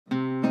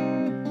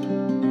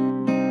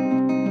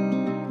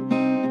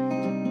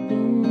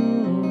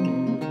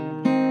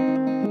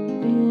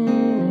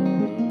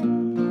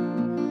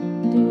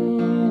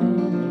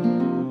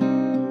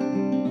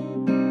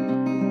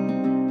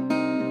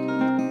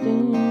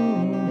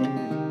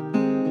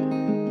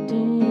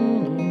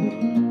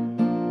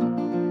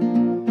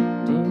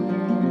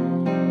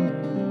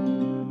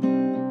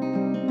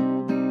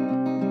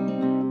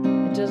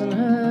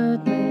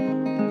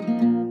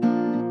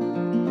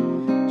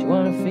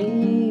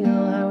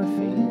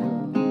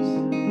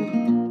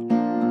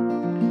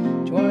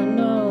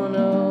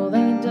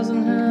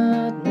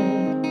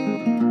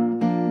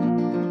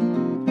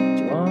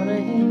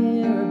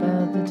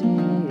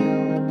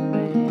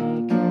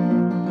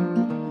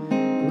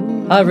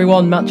Hi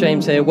everyone, Matt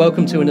James here.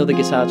 Welcome to another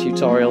guitar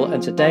tutorial,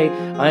 and today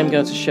I am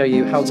going to show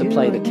you how to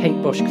play the Kate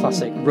Bush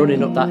classic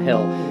Running Up That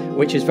Hill,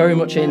 which is very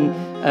much in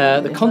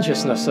the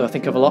consciousness, I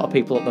think, of a lot of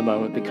people at the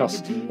moment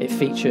because it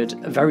featured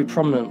very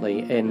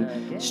prominently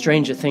in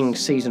Stranger Things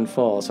Season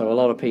 4, so a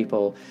lot of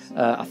people,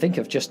 I think,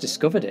 have just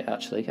discovered it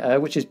actually,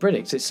 which is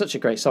brilliant. It's such a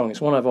great song.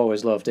 It's one I've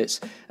always loved. It's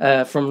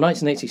from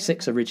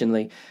 1986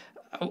 originally.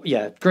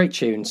 Yeah, great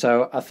tune.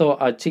 So I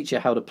thought I'd teach you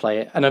how to play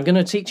it, and I'm going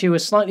to teach you a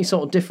slightly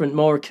sort of different,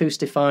 more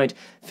acoustified,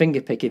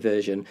 fingerpicky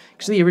version,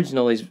 because the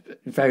original is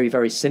very,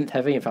 very synth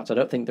heavy. In fact, I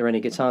don't think there are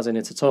any guitars in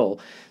it at all.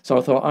 So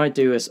I thought I'd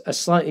do a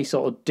slightly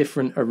sort of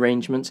different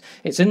arrangement.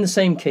 It's in the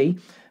same key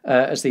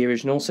as the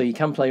original, so you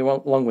can play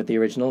along with the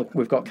original.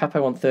 We've got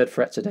capo on 3rd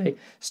fret today,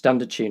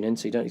 standard tuning,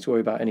 so you don't need to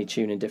worry about any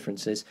tuning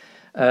differences.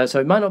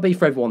 So it might not be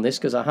for everyone this,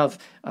 because I have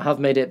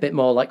made it a bit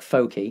more like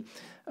folky.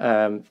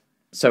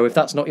 So if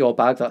that's not your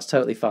bag, that's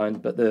totally fine.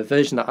 But the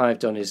version that I've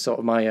done is sort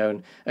of my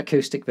own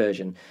acoustic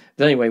version.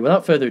 But anyway,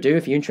 without further ado,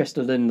 if you're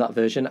interested in that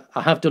version,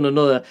 I have done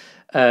another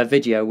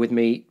video with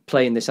me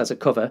playing this as a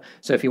cover.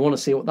 So if you want to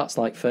see what that's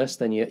like first,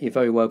 then you're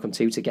very welcome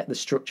to get the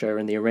structure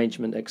and the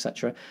arrangement,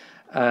 etc.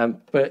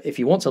 But if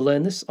you want to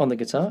learn this on the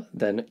guitar,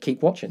 then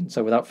keep watching.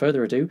 So without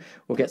further ado,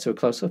 we'll get to a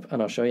close-up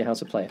and I'll show you how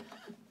to play it.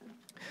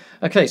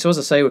 Okay, so as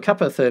I say, we're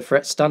capo 3rd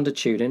fret, standard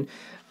tuning.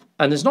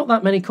 And there's not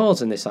that many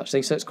chords in this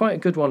actually, so it's quite a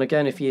good one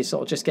again if you're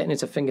sort of just getting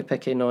into finger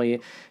picking or you're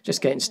just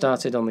getting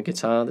started on the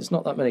guitar. There's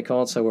not that many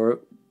chords, so we've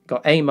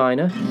got A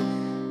minor,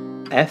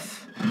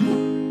 F,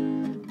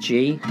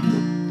 G,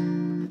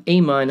 E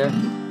minor,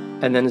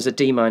 and then there's a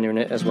D minor in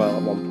it as well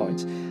at one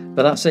point.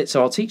 But that's it,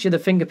 so I'll teach you the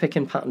finger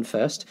picking pattern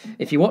first.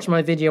 If you watch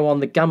my video on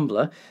the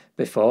Gambler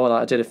before,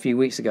 that I did a few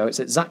weeks ago, it's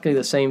exactly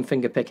the same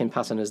finger picking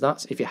pattern as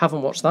that. If you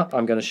haven't watched that,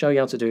 I'm going to show you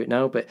how to do it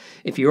now, but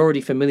if you're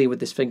already familiar with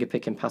this finger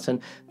picking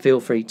pattern,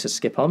 feel free to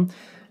skip on.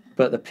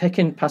 But the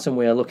picking pattern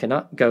we are looking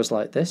at goes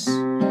like this.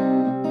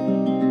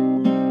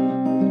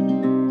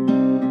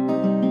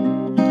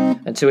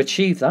 And to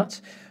achieve that,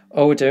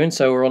 all we're doing,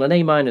 so we're on an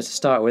A minor to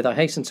start with. I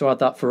hasten to add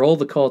that for all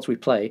the chords we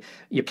play,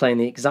 you're playing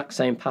the exact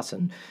same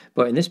pattern.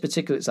 But in this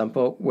particular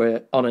example,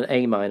 we're on an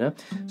A minor.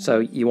 So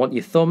you want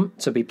your thumb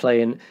to be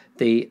playing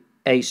the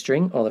A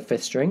string or the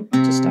 5th string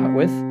to start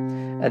with.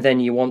 And then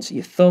you want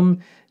your thumb,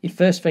 your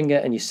first finger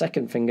and your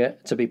second finger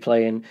to be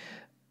playing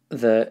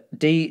the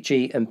D,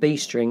 G and B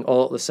string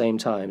all at the same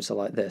time. So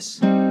like this.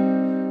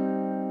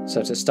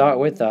 So to start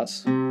with,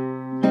 that's...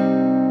 And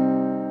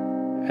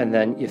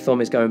then your thumb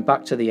is going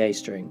back to the A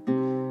string.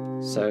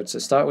 So to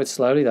start with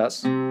slowly,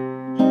 that's...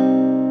 And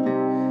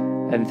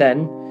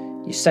then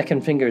your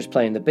second finger is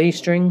playing the B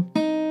string,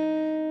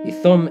 your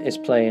thumb is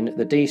playing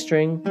the D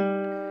string,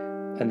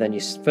 and then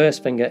your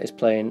first finger is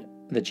playing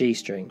the G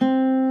string.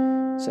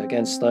 So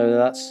again, slowly,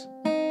 that's...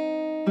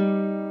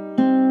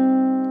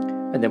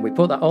 And then we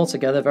put that all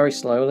together very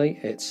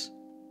slowly, it's...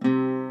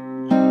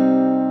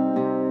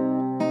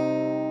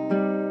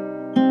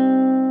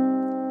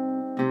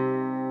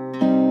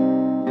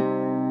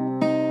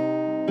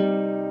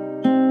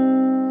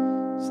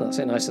 That's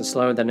it, nice and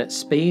slow, and then at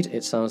speed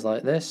it sounds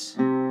like this.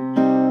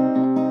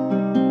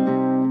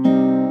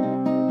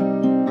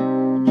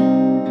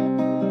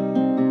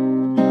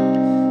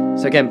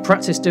 So again,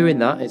 practice doing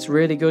that. It's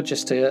really good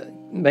just to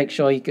make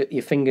sure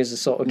your fingers are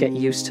sort of get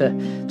used to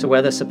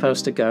where they're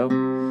supposed to go.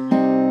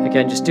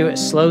 Again, just do it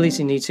as slowly as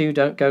you need to.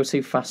 Don't go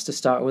too fast to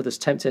start with, as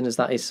tempting as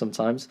that is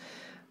sometimes.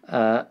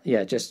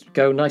 Yeah, just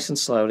go nice and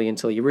slowly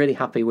until you're really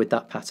happy with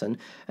that pattern,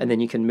 and then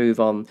you can move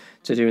on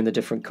to doing the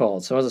different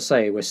chords. So as I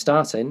say, we're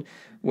starting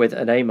with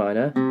an A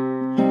minor,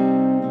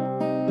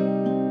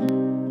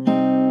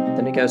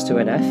 then it goes to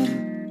an F,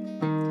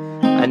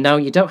 and now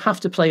you don't have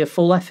to play a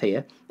full F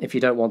here if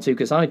you don't want to,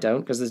 because I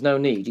don't, because there's no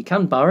need. You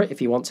can bar it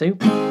if you want to,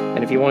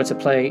 and if you wanted to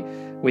play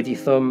with your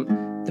thumb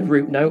the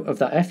root note of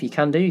that F, you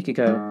can do. You could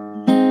go...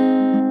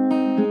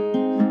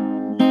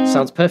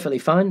 Sounds perfectly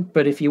fine,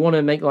 but if you want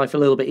to make life a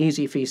little bit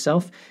easier for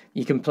yourself,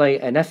 you can play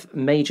an F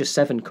major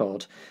 7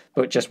 chord,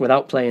 but just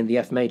without playing the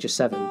F major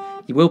 7.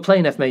 You will play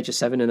an F major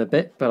 7 in a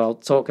bit, but I'll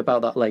talk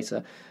about that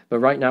later. But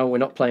right now we're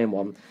not playing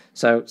one.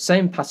 So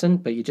same pattern,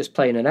 but you're just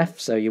playing an F,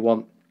 so you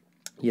want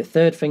your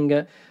 3rd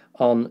finger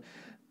on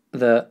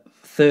the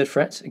 3rd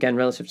fret, again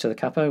relative to the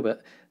capo,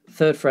 but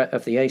 3rd fret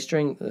of the A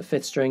string, the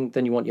 5th string,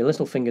 then you want your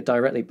little finger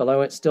directly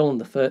below it, still on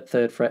the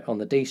 3rd fret on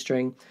the D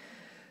string.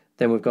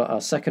 Then we've got our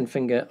 2nd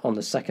finger on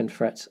the 2nd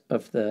fret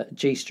of the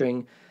G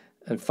string,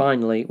 and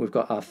finally we've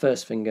got our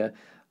 1st finger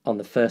on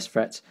the 1st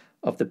fret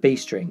of the B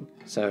string.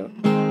 So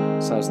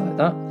sounds like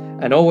that.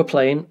 And all we're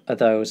playing are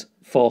those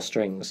 4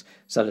 strings.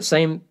 So the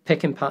same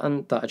picking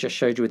pattern that I just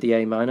showed you with the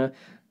A minor.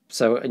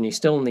 So, and you're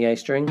still on the A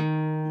string.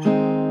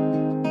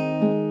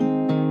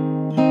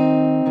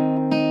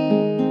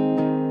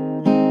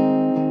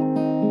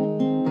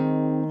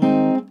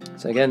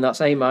 So again, that's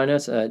A minor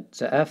to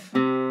F.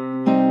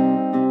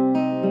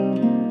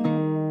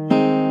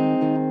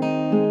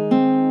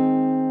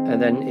 And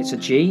then it's a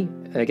G.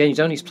 Again, you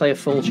don't need to play a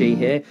full G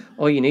here.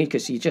 All you need,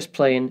 because you're just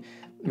playing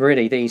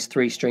really these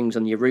 3 strings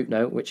on your root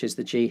note, which is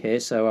the G here.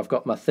 So I've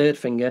got my 3rd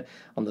finger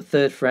on the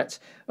 3rd fret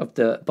of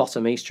the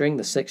bottom E string,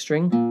 the 6th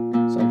string.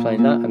 So I'm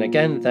playing that, and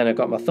again, then I've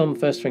got my thumb,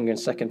 1st finger and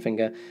 2nd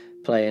finger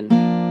playing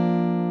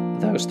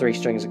those 3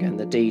 strings again,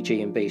 the D,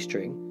 G and B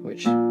string,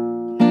 which...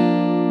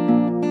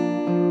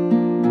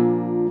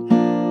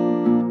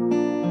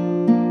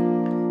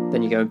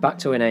 Then you're going back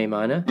to an A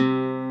minor,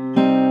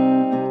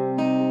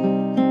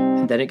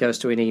 and then it goes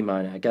to an E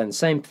minor. Again,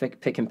 same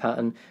picking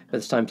pattern, but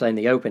this time playing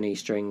the open E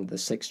string, the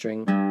 6th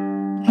string,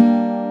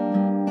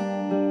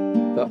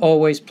 but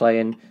always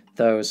playing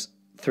those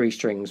 3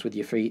 strings with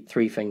your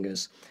 3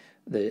 fingers,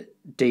 the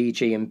D,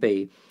 G and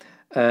B.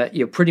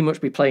 You'll pretty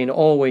much be playing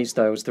always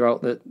those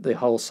throughout the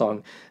whole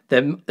song.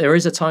 There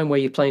is a time where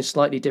you're playing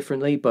slightly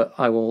differently, but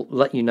I will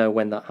let you know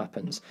when that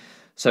happens.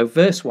 So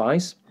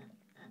verse-wise,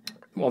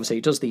 obviously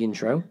it does the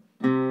intro.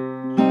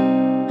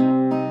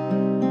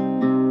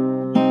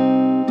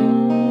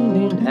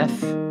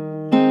 F,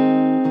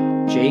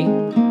 G,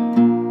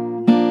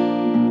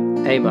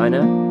 A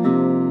minor,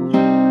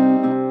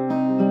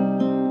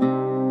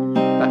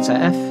 back to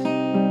F,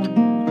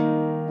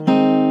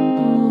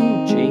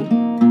 G,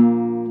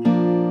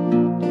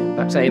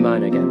 back to A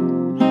minor again.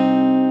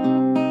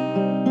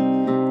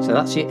 So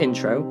that's your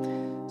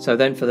intro. So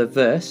then for the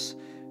verse,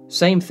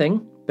 same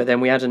thing, but then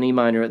we add an E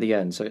minor at the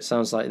end. So it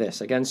sounds like this,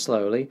 again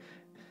slowly.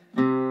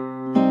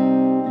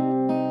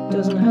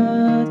 Doesn't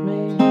hurt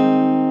me.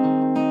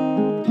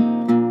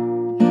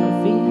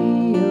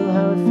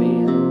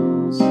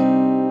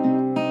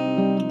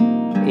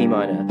 E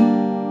minor,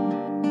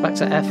 back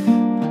to F,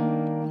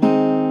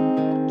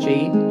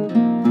 G,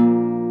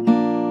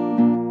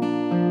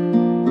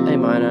 A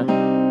minor,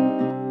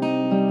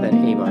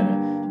 then E minor.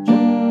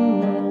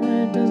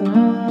 It doesn't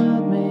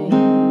hurt me.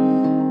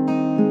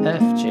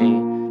 F, G,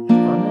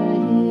 wanna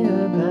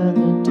hear about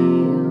the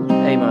deal.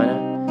 A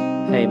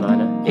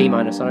minor, E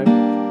minor, sorry.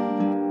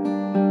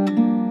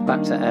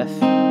 Back to F.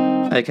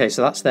 Okay,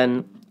 so that's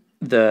then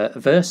the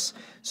verse.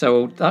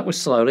 So that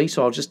was slowly,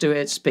 so I'll just do it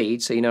at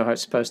speed so you know how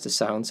it's supposed to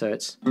sound. So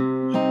it's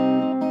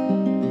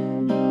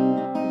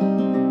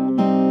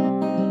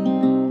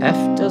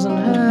F doesn't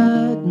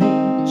hurt me,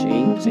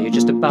 G. So you're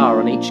just a bar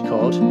on each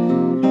chord. Do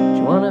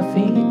you wanna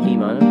feel E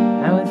minor,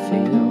 how it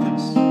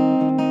feels?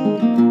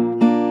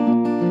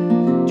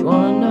 Do you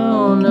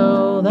wanna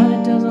know that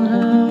it doesn't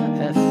hurt?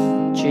 F,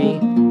 G,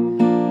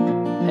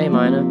 A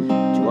minor.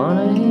 Do you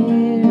wanna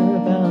hear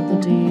about the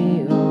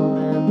deal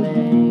they're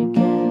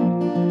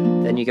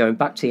making? Then you're going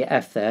back to your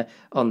F there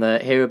on the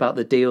hear about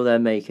the deal they're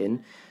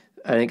making,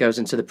 and it goes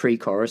into the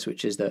pre-chorus,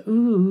 which is the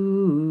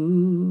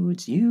ooh,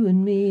 it's you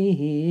and me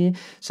here.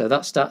 So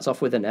that starts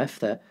off with an F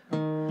there,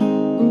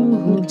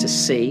 ooh, to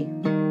C.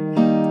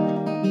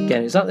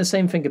 Again, it's like the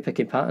same finger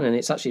picking pattern, and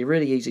it's actually a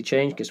really easy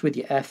change because with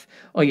your F,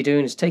 all you're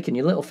doing is taking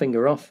your little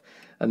finger off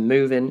and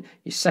moving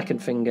your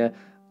 2nd finger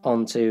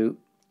onto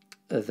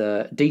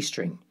the D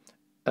string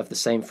of the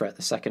same fret,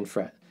 the 2nd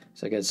fret.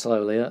 So again,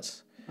 slowly,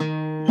 that's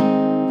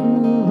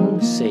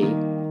C.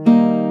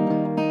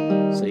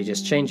 So you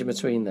just change in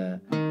between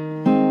there.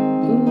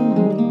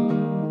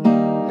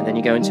 And then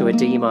you go into a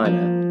D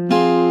minor.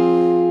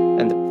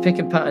 And the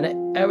picking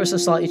pattern ever so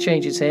slightly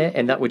changes here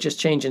in that we're just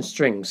changing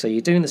strings. So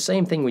you're doing the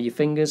same thing with your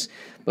fingers,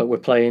 but we're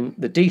playing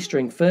the D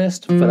string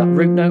first for that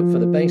root note, for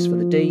the bass, for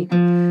the D.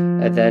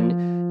 And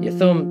then your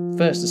thumb,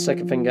 1st and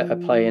 2nd finger are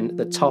playing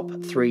the top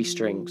 3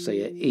 strings. So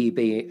your E,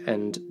 B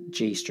and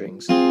G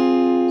strings.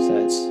 So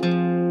it's...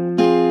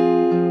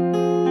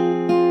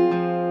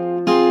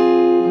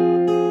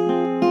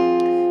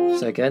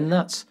 So again,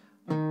 that's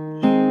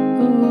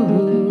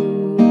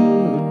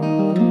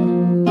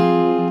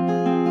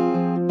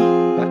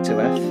back to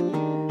F,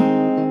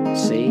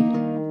 C,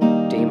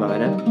 D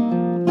minor,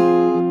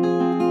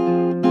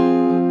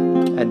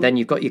 and then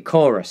you've got your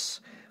chorus,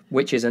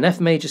 which is an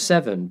F major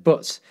 7,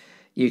 but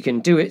you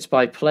can do it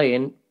by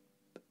playing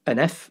an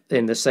F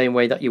in the same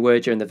way that you were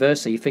during the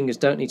verse, so your fingers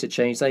don't need to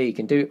change there. You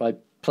can do it by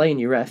playing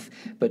your F,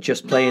 but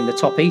just playing the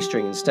top E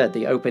string instead,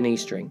 the open E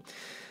string.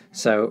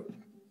 So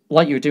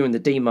like you were doing the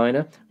D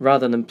minor,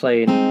 rather than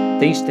playing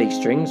these 3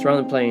 strings,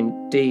 rather than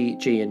playing D,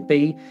 G and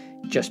B,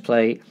 just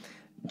play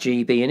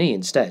G, B and E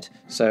instead.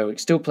 So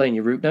it's still playing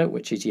your root note,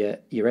 which is your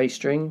A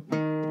string.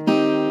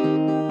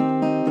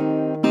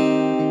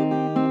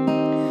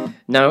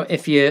 Now,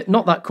 if you're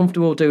not that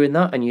comfortable doing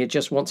that and you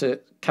just want to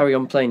carry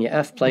on playing your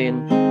F,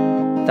 playing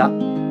that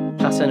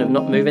pattern of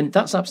not moving,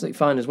 that's absolutely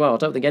fine as well. I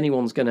don't think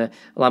anyone's going to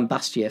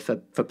lambast you for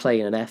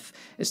playing an F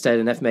instead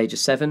of an F major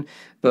 7,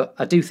 but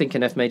I do think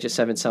an F major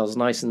 7 sounds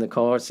nice in the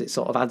chorus. It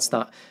sort of adds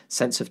that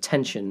sense of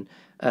tension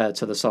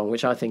to the song,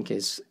 which I think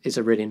is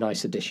a really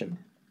nice addition.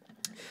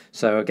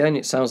 So again,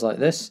 it sounds like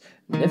this.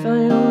 And if I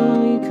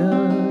only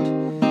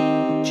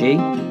could, G,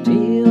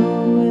 deal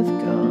with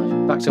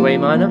God. Back to A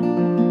minor.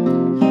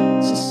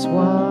 To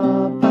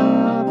swap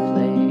our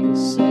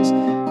places.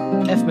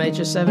 F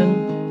major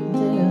 7.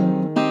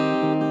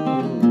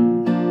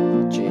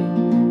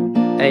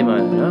 A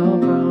minor, no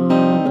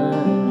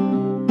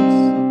problems.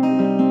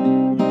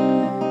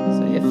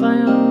 So if I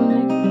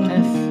only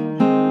F,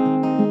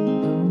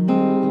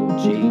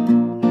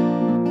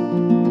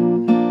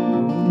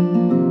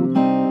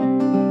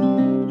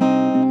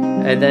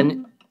 And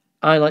then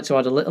I like to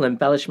add a little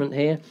embellishment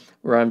here,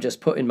 where I'm just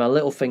putting my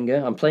little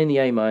finger, I'm playing the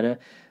A minor,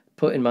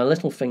 putting my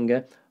little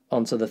finger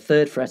onto the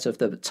 3rd fret of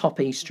the top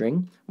E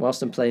string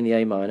whilst I'm playing the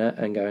A minor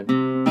and going,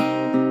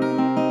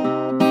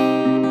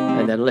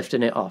 and then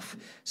lifting it off.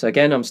 So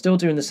again, I'm still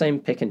doing the same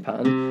picking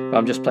pattern, but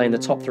I'm just playing the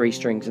top 3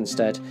 strings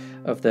instead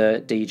of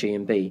the D, G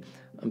and B.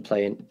 I'm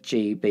playing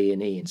G, B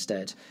and E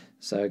instead.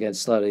 So again,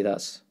 slowly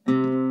that's...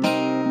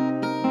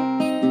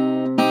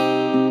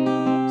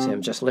 See,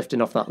 I'm just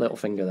lifting off that little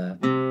finger there.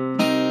 And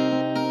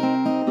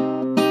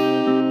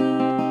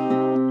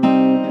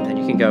then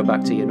you can go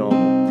back to your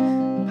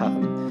normal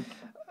pattern.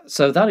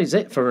 So that is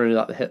it for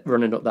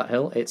running up that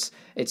hill. It's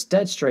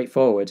dead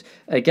straightforward.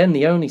 Again,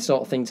 the only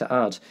sort of thing to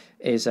add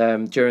is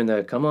during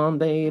the "come on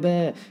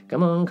baby,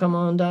 come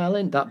on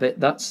darling," that bit,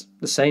 that's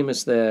the same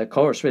as the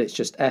chorus really. It's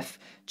just F,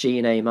 G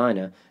and A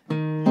minor.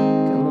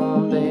 Come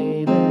on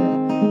baby,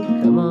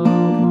 come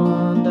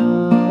on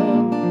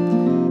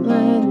darling,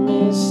 let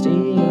me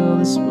steal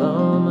this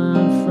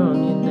moment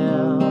from you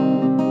now.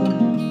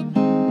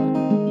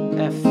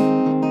 F,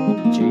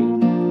 G.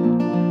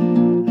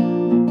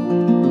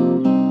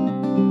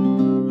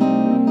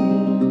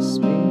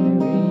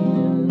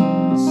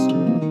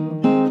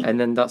 And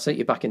then that's it,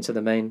 you're back into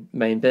the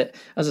main bit.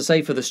 As I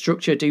say, for the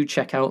structure, do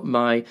check out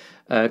my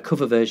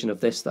cover version of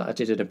this that I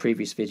did in a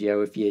previous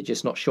video. If you're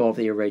just not sure of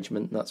the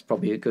arrangement, that's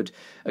probably a good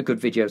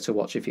video to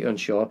watch if you're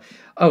unsure.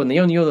 Oh, and the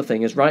only other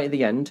thing is right at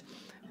the end,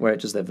 where it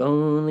does the "If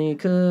only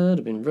could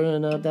have been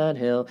running up that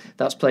hill,"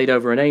 that's played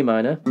over an A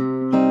minor,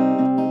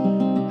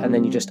 and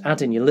then you just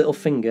add in your little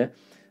finger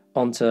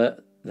onto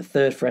the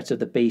 3rd fret of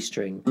the B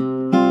string,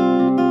 and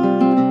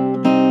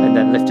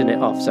then lifting it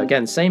off. So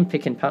again, same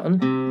picking pattern.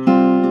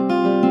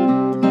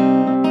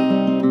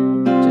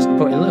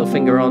 Putting a little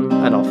finger on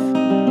and off.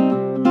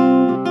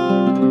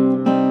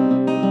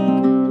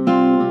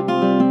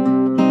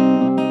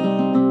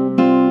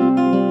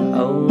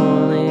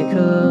 Only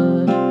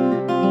could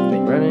have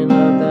been running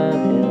up that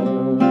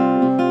hill.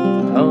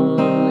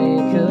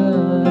 Only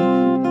could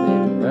have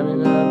been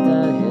running up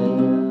that hill.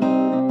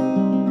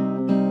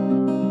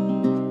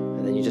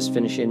 And then you're just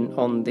finishing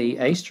on the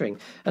A string.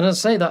 And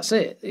as I say, that's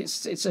it.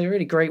 It's a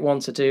really great one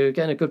to do.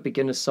 Again, a good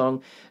beginner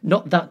song.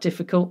 Not that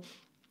difficult.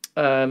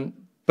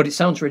 But it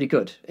sounds really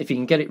good if you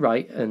can get it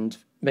right, and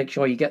make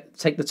sure you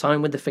take the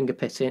time with the finger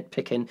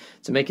picking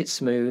to make it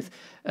smooth,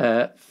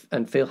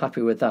 and feel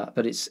happy with that.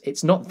 But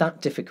it's not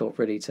that difficult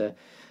really to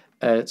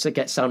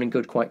get sounding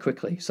good quite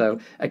quickly. So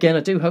again, I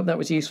do hope that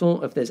was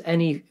useful. If there's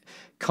any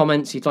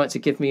comments you'd like to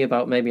give me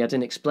about maybe I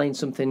didn't explain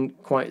something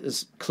quite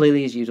as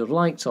clearly as you'd have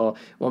liked, or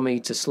want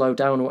me to slow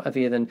down or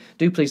whatever, then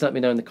do please let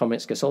me know in the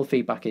comments, because all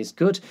feedback is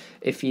good.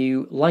 If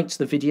you liked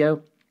the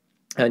video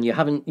and you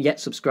haven't yet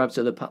subscribed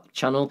to the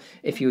channel,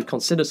 if you would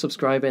consider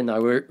subscribing, I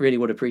really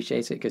would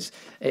appreciate it, because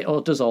it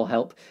does all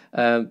help.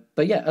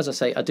 But yeah, as I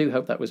say, I do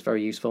hope that was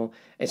very useful.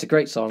 It's a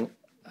great song,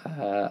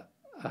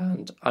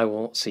 and I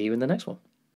will see you in the next one.